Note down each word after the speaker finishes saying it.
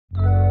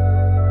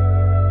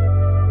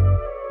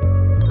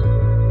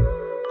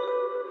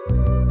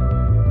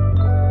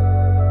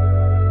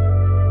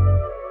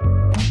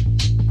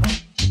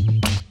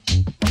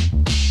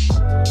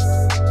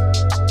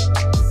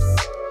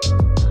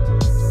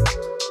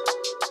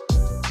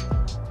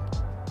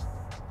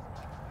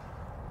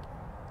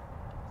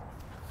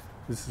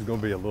This is going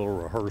to be a little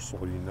rehearsal,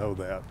 you know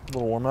that. A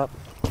little warm up.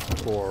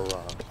 For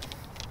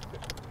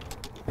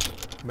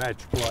match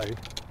play.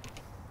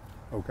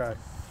 Okay.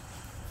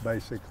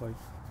 Basically.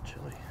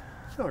 Chilly.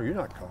 No, you're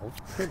not cold.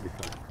 Can't be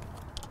cold.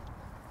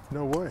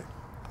 No way.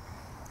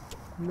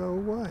 No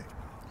way.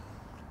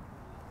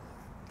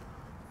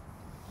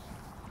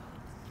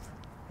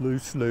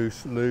 Loose,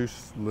 loose,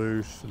 loose,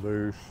 loose,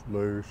 loose,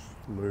 loose,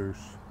 loose.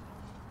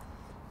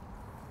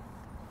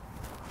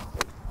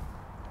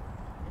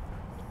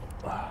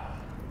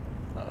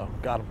 Uh-oh,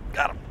 got him,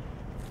 got him.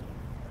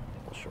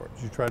 A little short.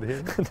 Did you try to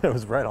hit him? That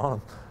was right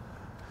on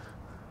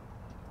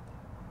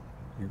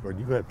him.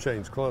 You have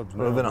changed clubs now.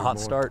 Would have been a hot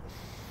start.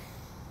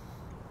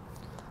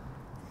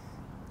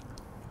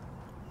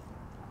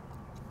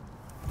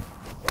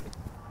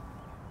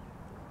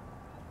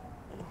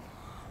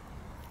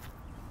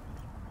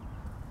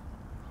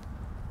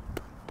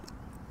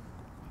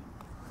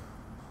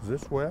 Is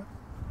this wet?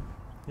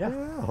 Yeah.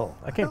 Oh,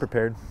 I came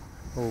prepared.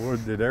 Or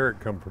did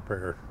Eric come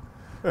prepared?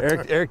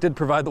 Eric did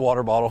provide the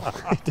water bottle.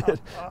 He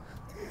did.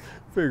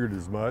 Figured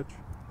as much.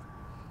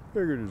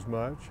 Figured as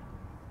much.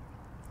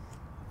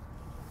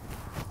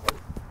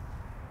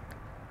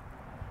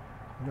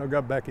 Y'all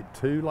got back at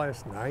 2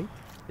 last night?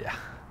 Yeah.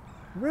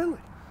 Really?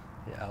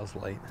 Yeah, I was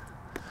late.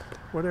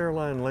 What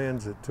airline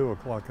lands at 2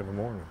 o'clock in the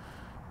morning?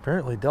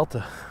 Apparently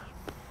Delta.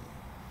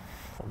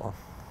 Hold on.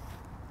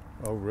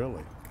 Oh,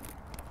 really?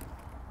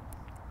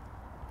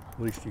 At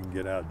least you can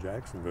get out of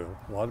Jacksonville.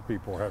 A lot of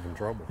people are having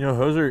trouble. You know,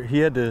 Hoser, he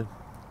had to.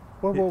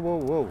 Whoa, whoa, whoa,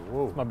 whoa,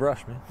 whoa. My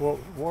brush, man. Whoa,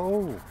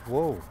 whoa,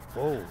 whoa,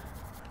 whoa.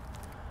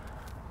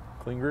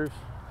 Clean grooves.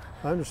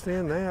 I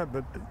understand that,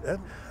 but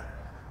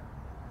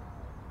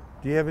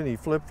do you have any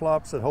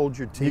flip-flops that hold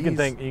your teeth? You can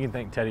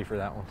thank Teddy for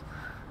that one.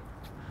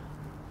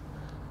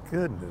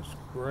 Goodness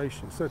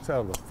gracious, that's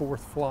out of the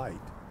 4th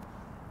flight.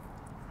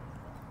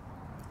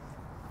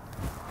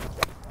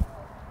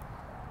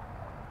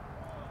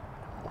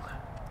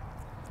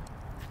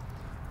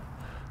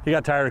 He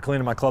got tired of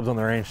cleaning my clubs on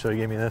the range, so he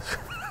gave me this.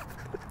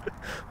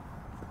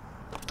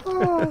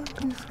 Oh,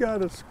 he's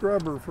got a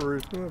scrubber for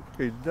his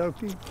okie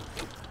dokie.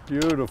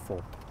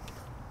 Beautiful.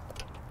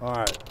 All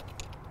right.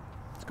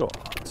 Let's go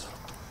odds.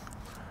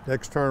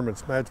 Next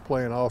tournament's match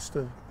play in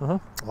Austin. Uh-huh.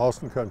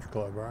 Austin Country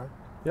Club, right?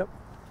 Yep.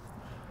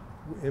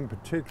 In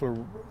particular,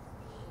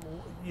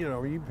 you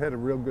know, you've had a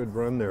real good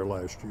run there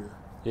last year.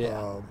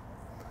 Yeah.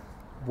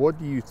 What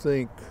do you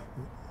think,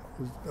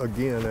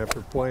 again,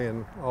 after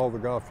playing all the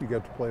golf you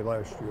got to play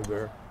last year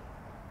there,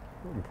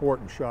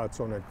 important shots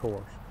on that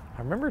course?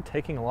 I remember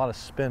taking a lot of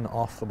spin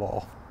off the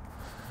ball.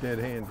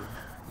 Dead-handed.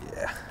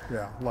 Yeah.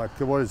 Yeah, like,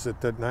 what is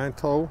it, that 9th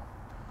hole?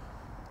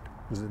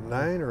 Is it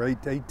 9 or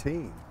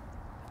 18?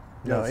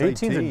 No, Yeah,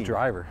 18's a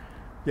driver.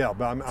 Yeah,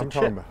 but I'm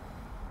talking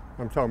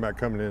about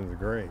coming into the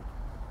green.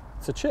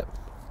 It's a chip.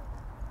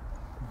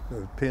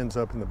 The pin's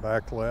up in the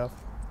back left.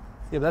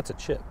 Yeah, but that's a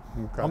chip.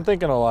 Okay. I'm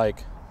thinking of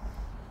like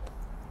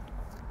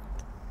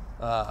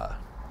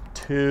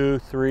 2,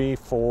 3,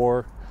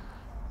 4.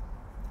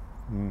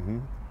 Mm-hmm.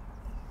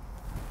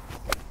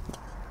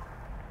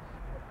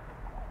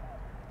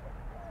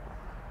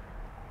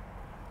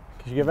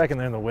 Because you get back in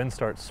there and the wind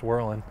starts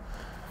swirling.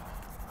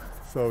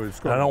 So it's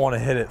And going I don't want to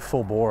hit it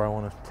full bore. I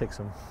want to take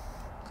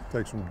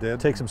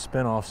some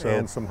spin off. So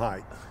and some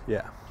height.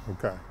 yeah.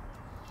 Okay.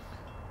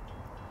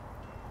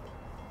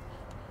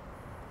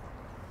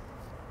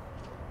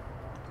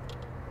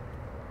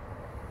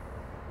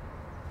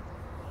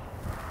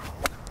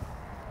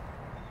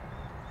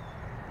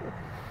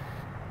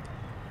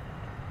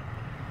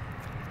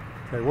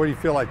 Okay, what do you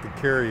feel like the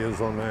carry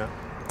is on that?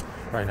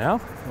 Right now,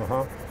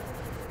 Uh-huh.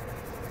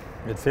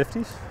 mid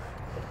 50s.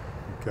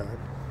 Okay.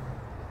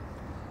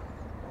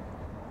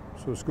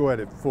 So let's go at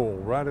it full,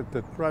 right at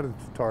the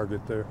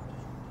target there.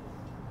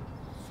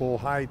 Full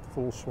height,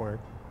 full swing.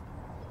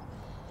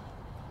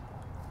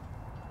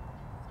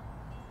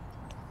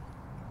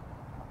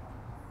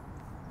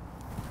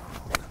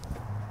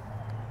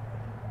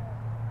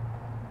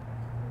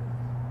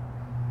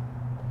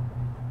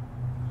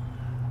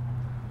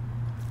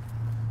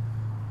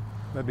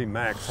 That'd be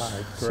max height,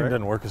 It correct?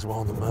 doesn't work as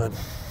well in the mud.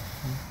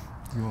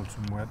 You want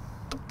some wet?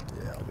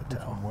 Yeah, I'll go Put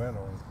towel. some wet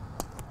on.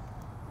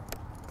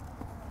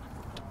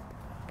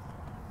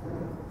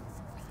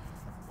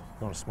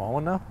 You want a small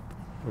one now?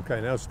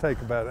 Okay, now let's take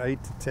about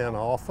 8 to 10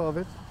 off of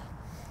it.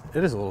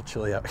 It is a little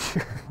chilly out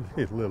here.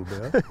 A little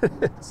bit.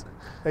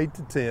 8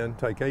 to 10,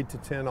 take 8 to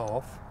 10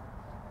 off.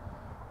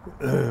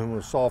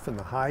 We'll soften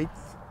the height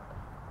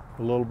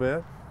a little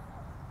bit.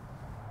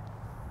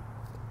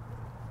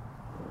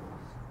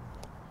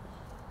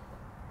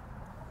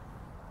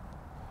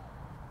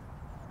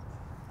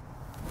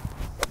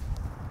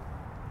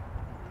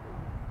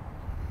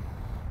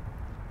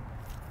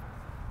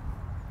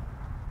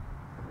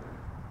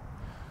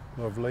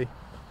 Lovely. Did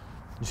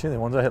you see any of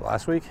the ones I hit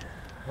last week?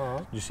 Huh?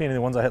 Did you see any of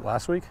the ones I hit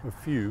last week? A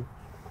few.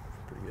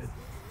 Pretty good.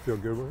 Feel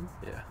good with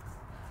Yeah.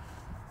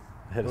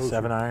 I hit a Those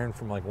 7-iron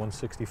from like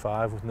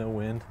 165 with no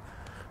wind.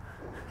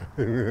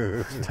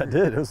 them? I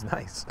did. It was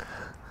nice.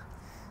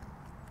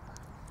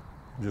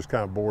 Just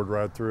kind of bored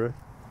right through it?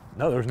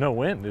 No, there was no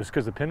wind. It was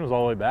because the pin was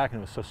all the way back and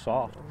it was so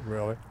soft.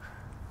 Really?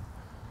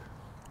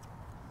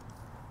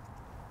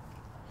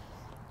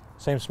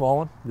 Same small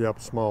one? Yep,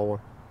 small one.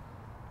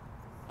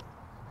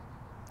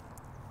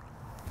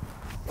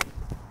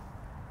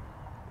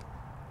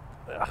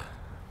 Ugh.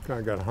 Kind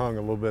of got hung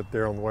a little bit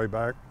there on the way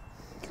back.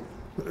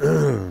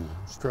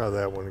 Let's try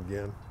that one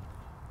again.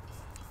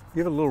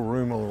 Give it a little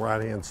room on the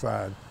right-hand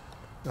side.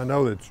 I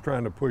know that it's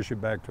trying to push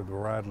it back to the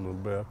right a little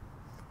bit.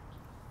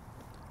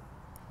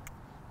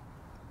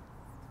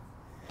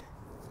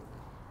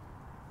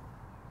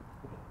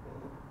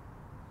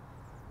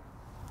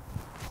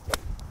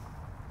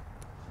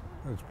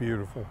 That's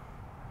beautiful.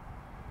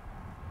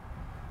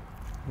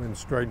 Then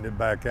straighten it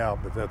back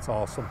out, but that's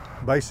awesome.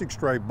 Basic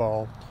straight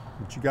ball,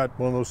 but you got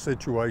one of those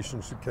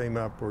situations that came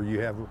up where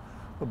you have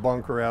a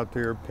bunker out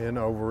there, pin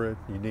over it,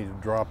 you need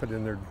to drop it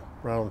in there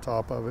right on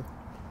top of it,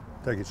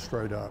 take it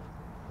straight up.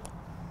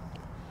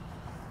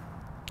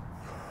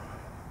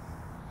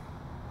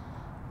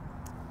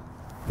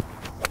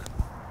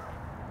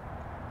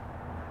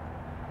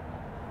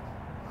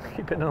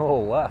 Keep hitting it a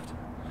little left.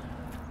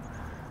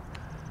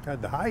 Got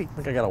the height. I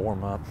think I gotta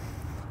warm up.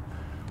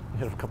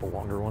 Hit a couple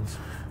longer ones.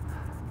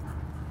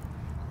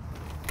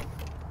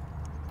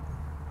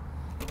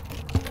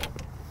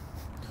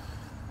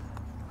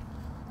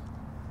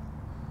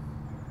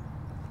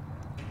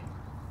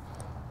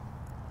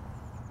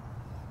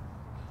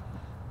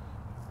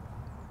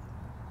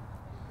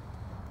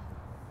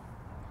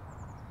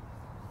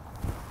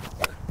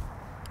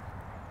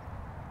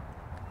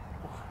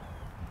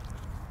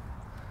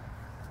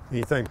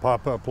 Anything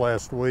pop up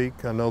last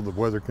week? I know the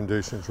weather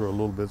conditions were a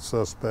little bit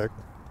suspect.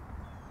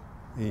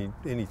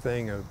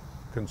 Anything of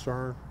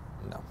concern?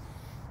 No.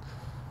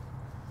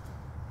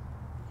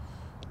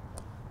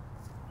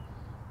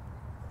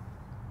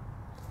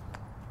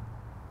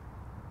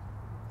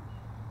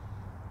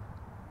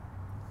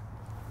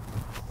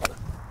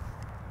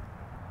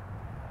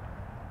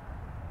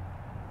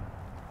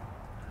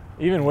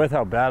 Even with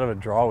how bad of a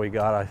draw we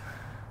got,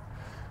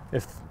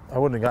 if I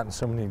wouldn't have gotten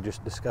so many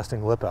just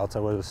disgusting lip outs, I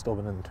would have still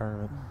been in the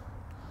tournament.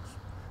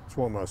 That's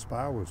what my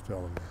spy was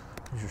telling me.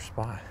 Who's your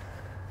spy?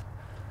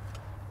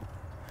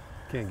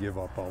 Can't give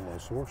up on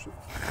those sources.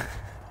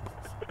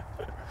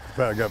 In fact,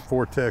 I got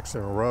 4 texts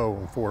in a row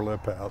and 4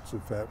 lip outs,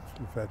 if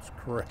that's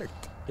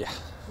correct. Yeah.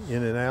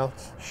 In and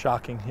outs?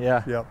 Shocking,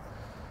 yeah. Yep.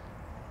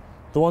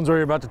 The ones where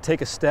you're about to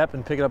take a step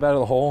and pick it up out of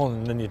the hole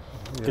and then you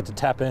get to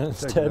tap in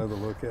instead. Take another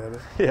look at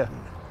it. Yeah.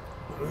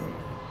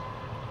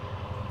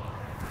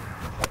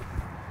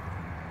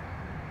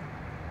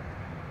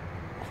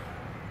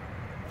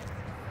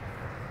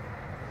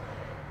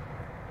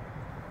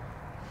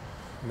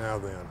 Now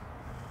then,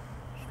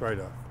 straight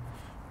up.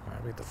 All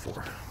right, we get the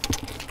 4.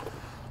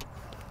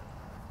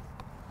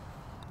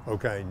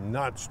 Okay,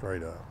 not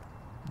straight up.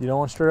 You don't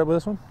want straight up with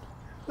this one?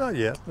 Not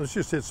yet. Let's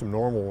just hit some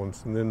normal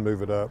ones and then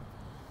move it up.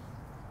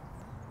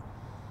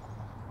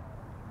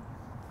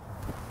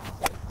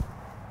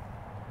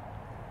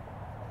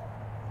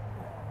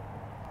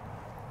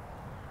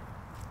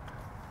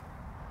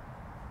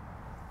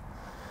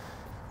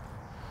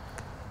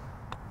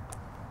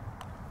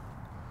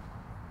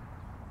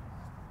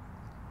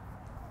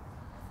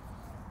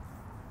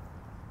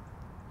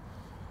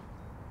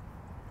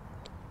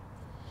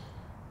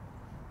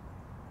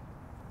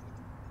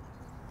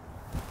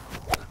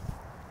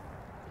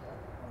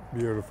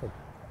 Beautiful.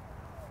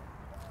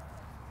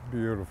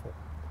 Beautiful.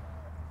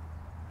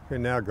 Okay,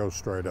 now go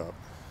straight up.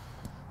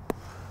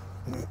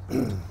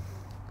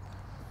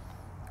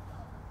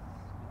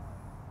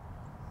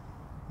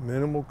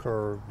 Minimal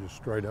curve, just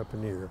straight up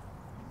in the air.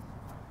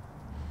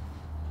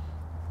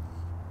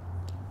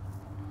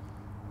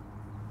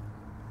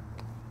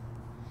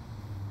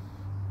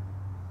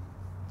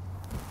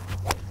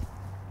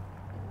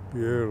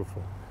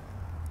 Beautiful.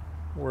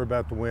 Don't worry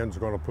about the wind's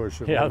going to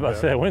push it. Yeah, I was about to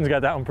say, the wind's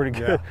got that one pretty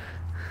good. Yeah.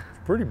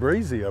 It's pretty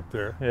breezy up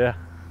there. Yeah.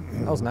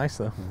 That was nice,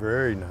 though.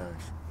 Very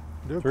nice.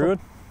 Through it?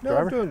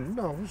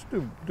 No, let's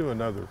do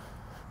another.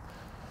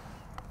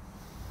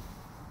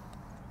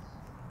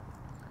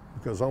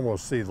 Because I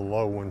almost see the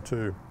low one,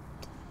 too.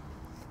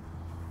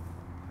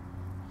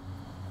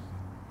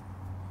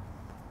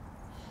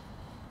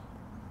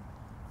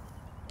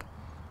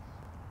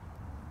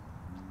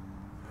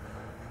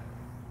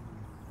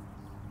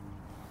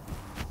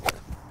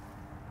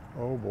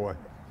 Oh boy.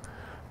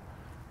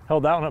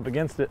 Held that one up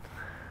against it.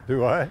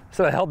 Do I?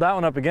 So I held that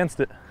one up against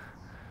it.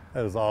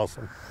 That is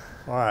awesome.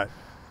 All right.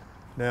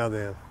 Now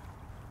then.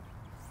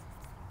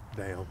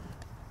 Down.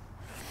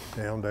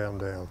 Down, down,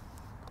 down.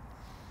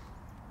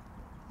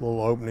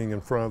 Little opening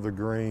in front of the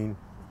green.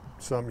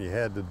 Something you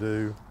had to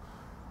do.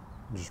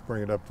 Just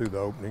bring it up through the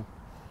opening.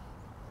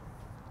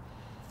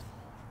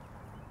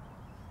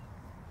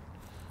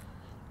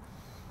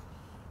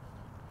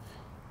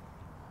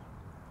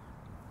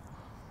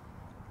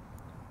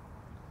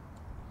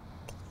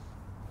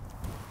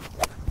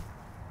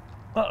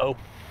 Uh-oh.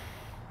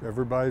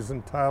 Everybody's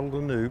entitled to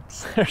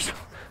noops.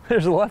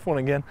 There's the left one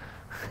again.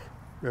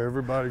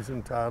 Everybody's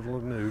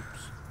entitled to noops.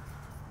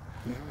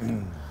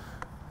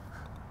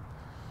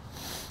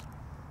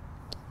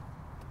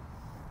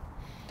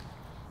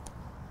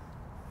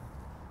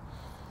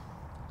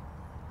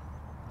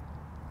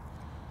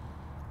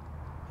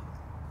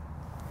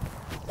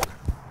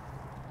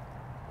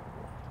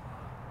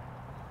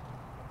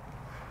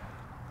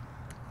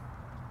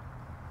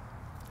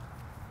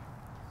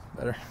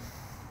 Better.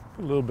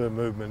 Put a little bit of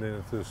movement in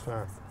it this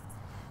time.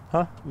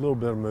 Huh? A little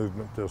bit of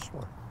movement this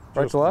way.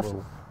 Right Just to a left?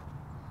 little.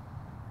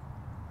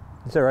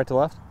 You say right to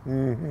left?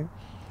 Mm-hmm.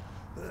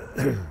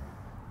 The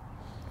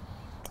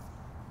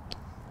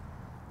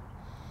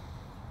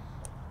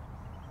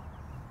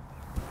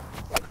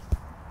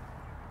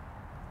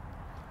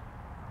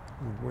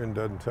wind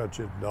doesn't touch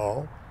it at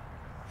all.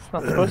 It's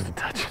not supposed to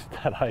touch it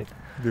at that height.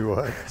 Do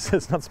I?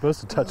 It's not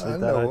supposed to touch it I at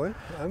that height. know it.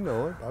 I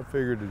know it. I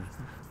figured it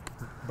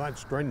might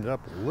straighten it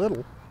up a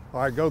little. All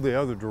right, go the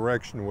other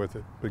direction with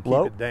it, but keep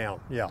Low? it down.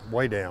 Yeah,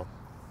 way down.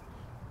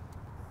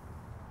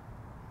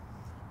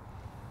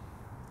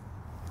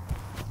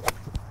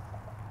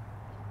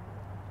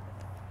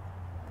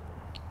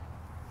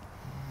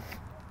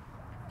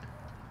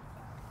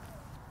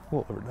 A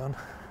little overdone.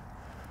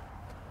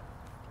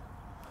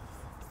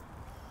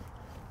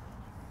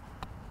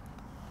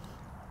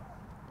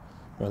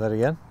 Want that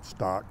again?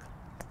 Stock.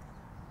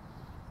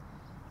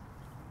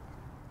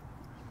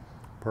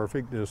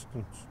 Perfect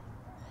distance.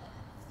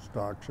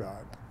 Stock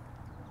shot.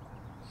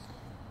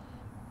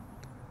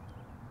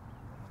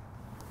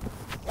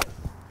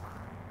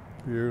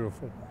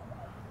 Beautiful.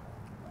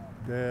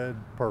 Dead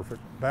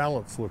perfect.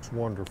 Balance looks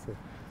wonderful.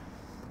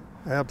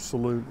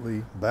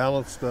 Absolutely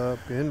balanced up,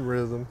 in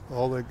rhythm,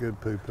 all that good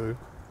poo-poo.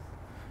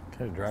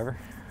 Okay, driver.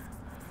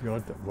 You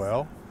want that?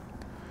 Well,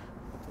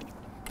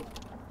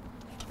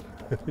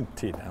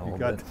 Tee down a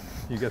little bit.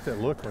 you got that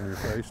look on your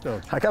face,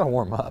 don't you? I gotta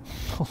warm up.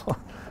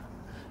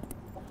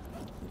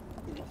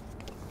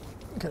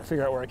 Gotta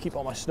figure out where I keep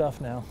all my stuff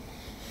now.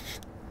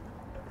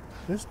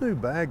 This new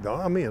bag, though,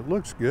 I mean, it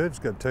looks good. It's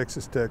got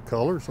Texas Tech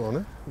colors on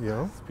it, you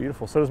know. It's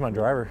beautiful. So does my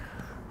driver.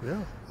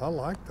 Yeah, I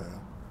like that.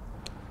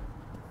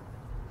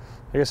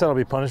 I guess that'll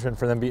be punishment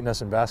for them beating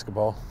us in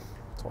basketball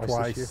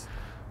twice this year.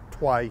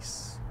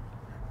 Twice.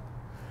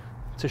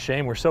 It's a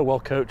shame. We're so well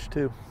coached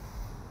too.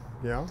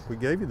 Yeah, we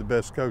gave you the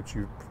best coach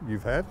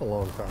you've had in a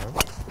long time.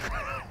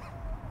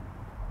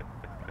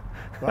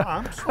 Well,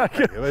 I'm sorry.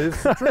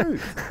 It's the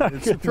truth.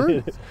 It's the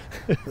truth.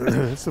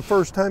 It's the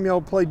first time y'all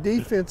played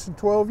defense in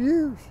 12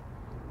 years.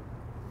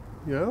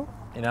 You know?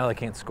 You know, they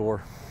can't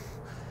score.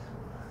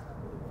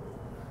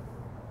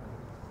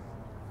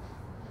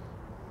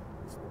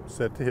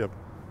 Set the hip.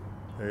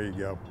 There you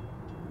go.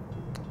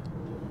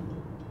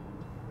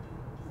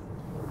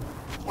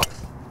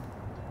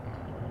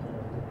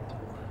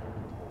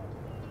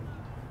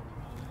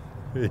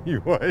 You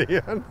what?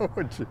 Yeah, I know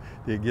what you.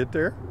 Did you get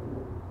there?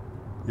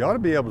 You ought to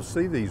be able to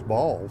see these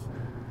balls.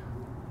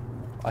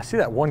 I see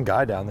that one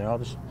guy down there.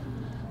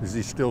 Is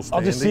he still standing?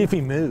 I'll just see if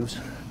he moves.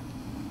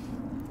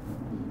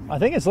 I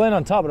think it's laying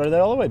on top, but are they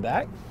all the way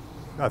back?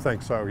 I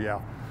think so, yeah.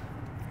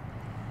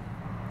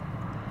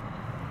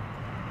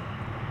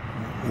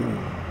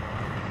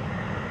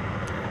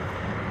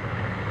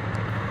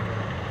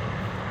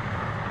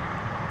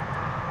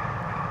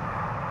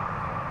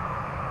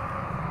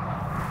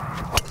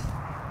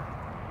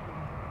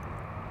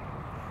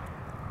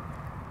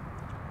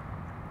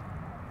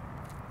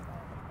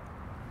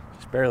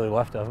 Just barely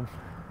left of him.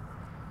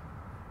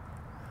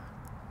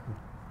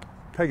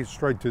 Take it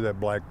straight to that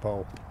black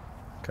pole.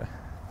 Okay.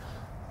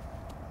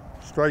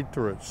 Straight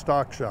through it,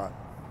 stock shot.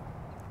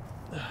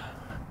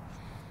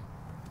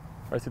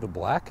 Right through the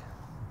black?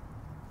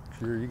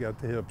 Sure, you got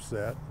the hip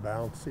set,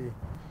 bouncy,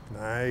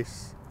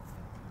 nice.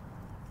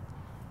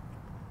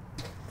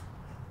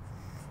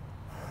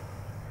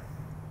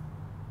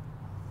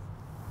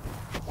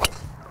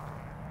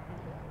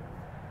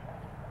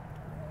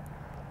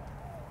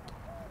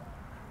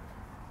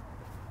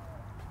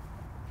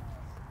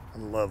 I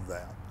love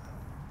that.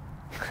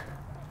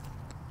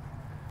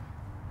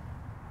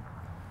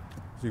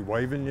 Is he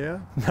waving yet?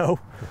 No.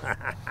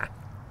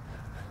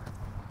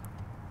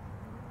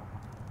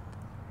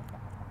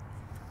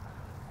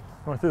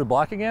 Going through the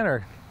block again,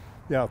 or?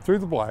 Yeah, through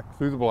the black,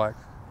 through the black.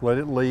 Let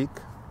it leak.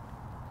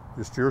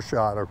 Just your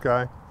shot,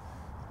 okay?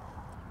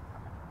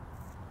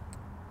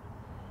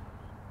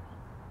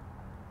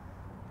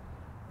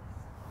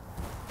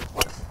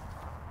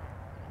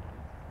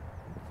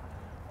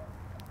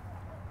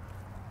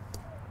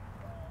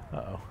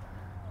 Uh-oh.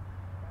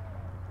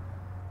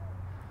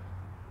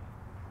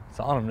 It's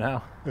on him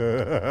now.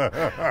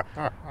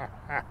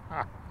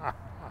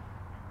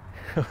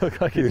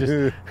 Look like it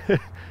just...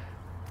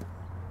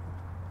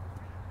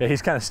 Yeah,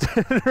 he's kind of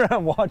standing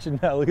around watching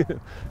now. Look at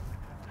him.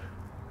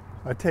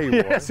 I tell you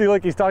Yeah, what. see,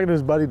 like he's talking to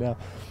his buddy now.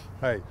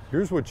 Hey,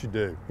 here's what you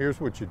do. Here's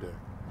what you do.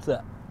 What's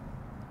that?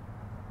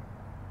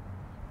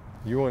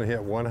 You want to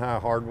hit one high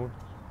hard one?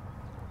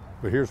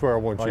 But here's where I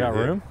want Oh, you I to got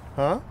hit. room?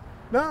 Huh?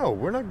 No,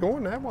 we're not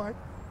going that way.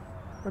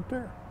 Right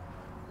there.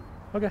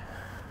 Okay.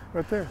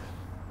 Right there.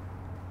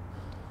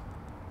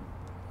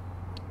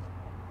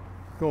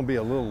 going to be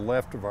a little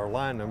left of our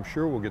line. I'm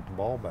sure we'll get the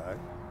ball back.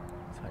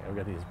 I've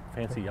got these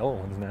fancy yellow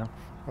ones now.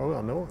 Oh,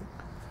 I know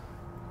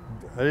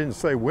it. I didn't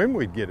say when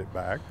we'd get it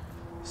back.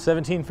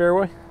 17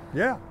 fairway?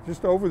 Yeah,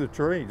 just over the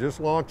tree.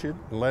 Just launch it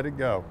and let it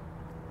go.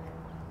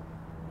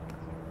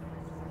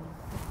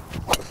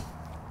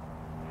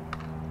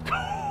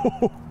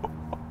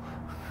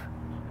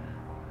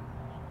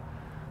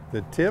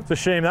 The tip. It's a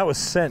shame that was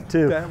sent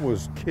too. That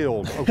was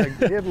killed. Okay,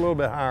 hit a little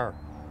bit higher.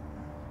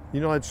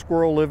 You know, that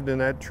squirrel lived in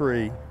that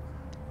tree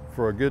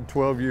for a good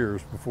 12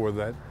 years before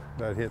that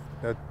hit.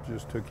 That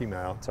just took him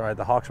out. It's all right.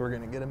 The Hawks were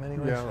going to get him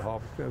anyway. Yeah, the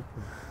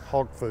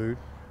hawk food.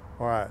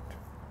 All right,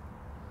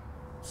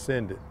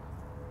 send it.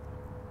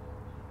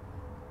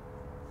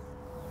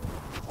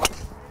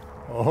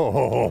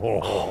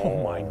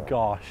 Oh my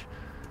gosh.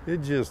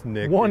 It just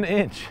nicked 1 it.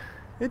 inch.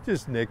 It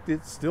just nicked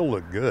it. Still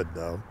looked good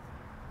though.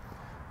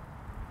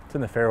 It's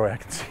in the fairway. I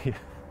can see it.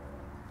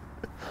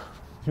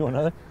 You want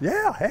another?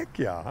 Yeah, heck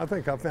yeah. I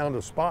think I found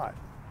a spot.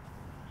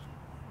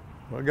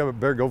 Well, I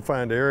better go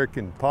find Eric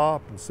and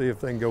Pop and see if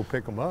they can go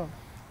pick them up.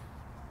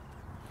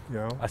 You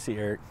know, I see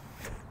Eric.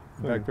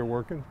 back there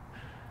working.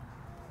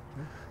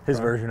 His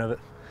version of it.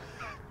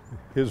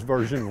 His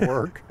version of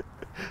work.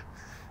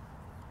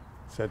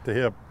 It's at the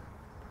hip.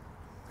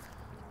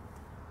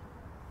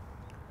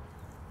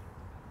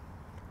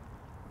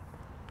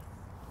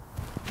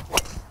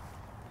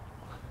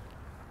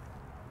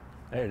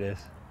 There it is.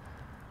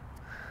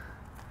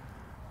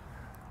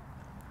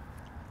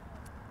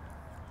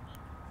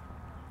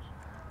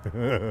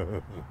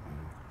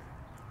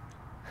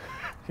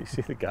 You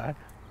see the guy?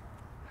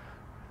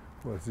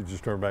 Well, does he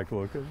just turn back to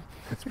look at it?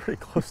 It's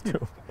pretty close to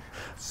him.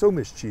 So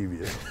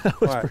mischievous. That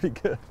was All right, pretty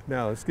good.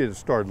 now let's get it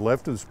started.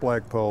 Left of this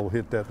black pole,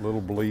 hit that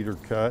little bleeder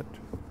cut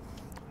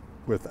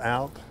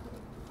without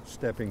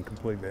stepping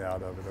completely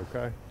out of it,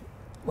 okay?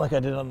 Like I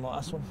did on the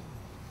last one.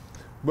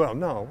 Well,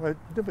 no,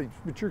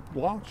 but you're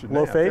launching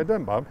Low that. fade? That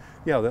doesn't bother.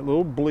 Yeah, that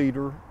little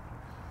bleeder.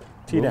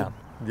 Tee down.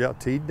 Yeah,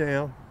 teed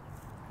down.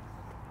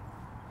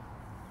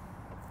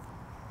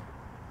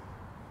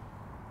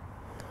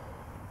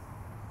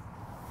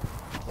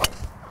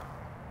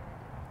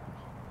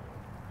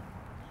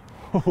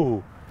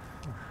 Oh,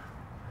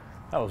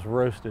 that was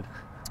roasted.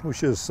 We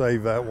should have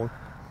saved that one.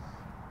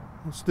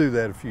 Let's do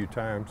that a few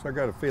times. I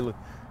got a feeling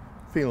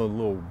a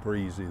little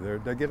breezy there.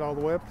 Did I get all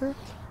the way up there?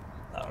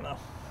 I don't know.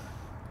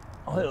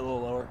 I'll hit it a little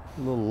lower.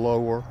 A little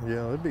lower.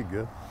 Yeah, that'd be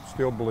good.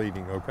 Still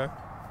bleeding, okay?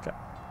 Okay.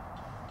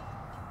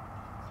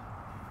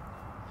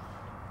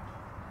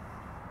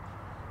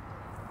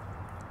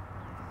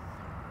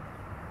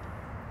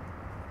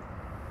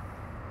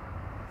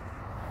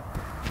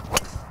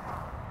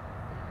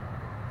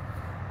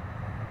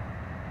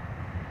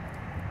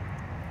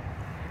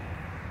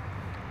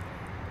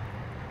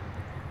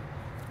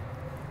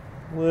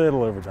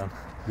 Little overdone.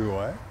 Do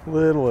I?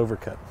 Little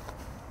overcut.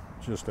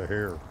 Just a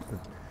hair. The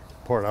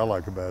part I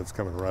like about it's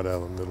coming right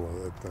out of the middle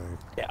of that thing.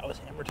 Yeah, I was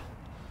hammered.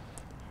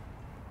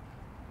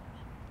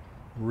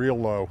 Real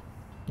low.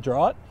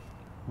 Draw it?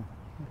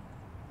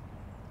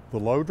 The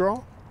low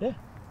draw? Yeah.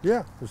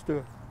 Yeah, let's do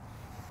it.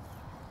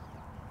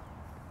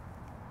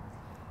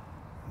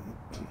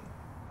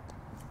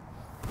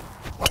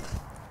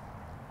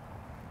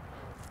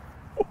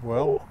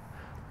 Well,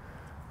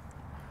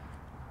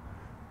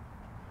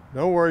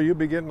 don't worry, you'll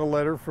be getting a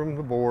letter from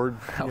the board.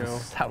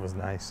 That was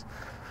nice.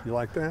 You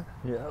like that?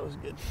 Yeah, that was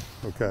good.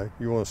 Okay,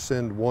 you want to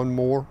send one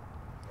more?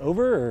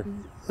 Over or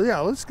Yeah,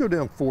 let's go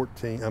down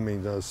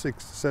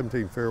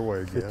 17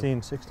 fairway again.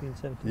 15, 16,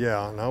 17?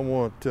 Yeah, and I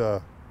want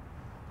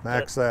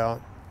max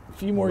out. A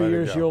few more Let it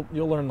years, go.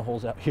 you'll learn the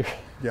holes out here.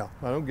 Yeah,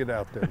 I don't get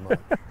out there much.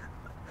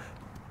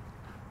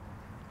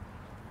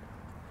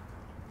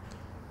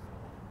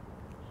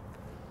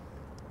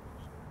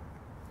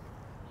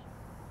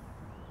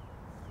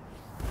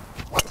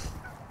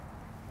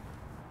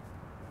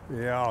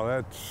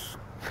 Yeah,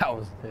 That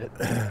was it.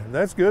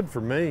 that's good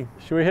for me.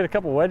 Should we hit a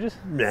couple wedges?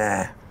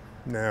 Nah,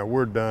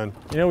 we're done.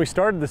 You know, we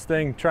started this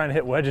thing trying to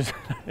hit wedges,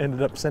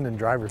 ended up sending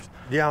drivers.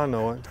 Yeah, I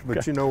know it, but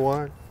Okay. you know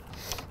what?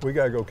 We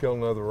gotta go kill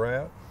another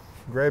rat.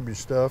 Grab your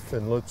stuff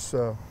and let's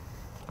go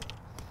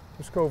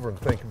over and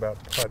think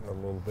about putting a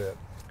little bit.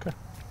 Okay.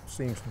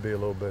 Seems to be a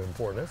little bit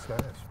important. That's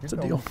nice. It's a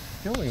deal.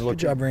 You don't even look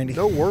Good job, Randy.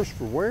 No worse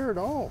for wear at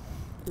all.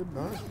 Good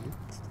night.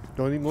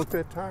 Don't even look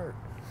that tired.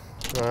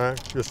 All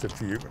right, just a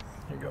few. Here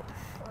you go.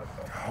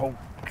 Oh,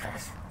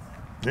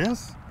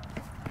 this?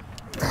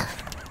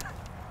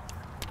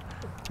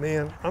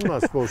 Man, I'm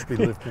not supposed to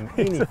be lifting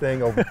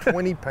anything over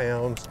 20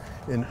 pounds,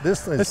 and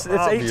this thing's It's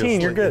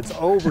 18, you're good. It's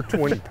over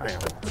 20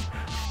 pounds.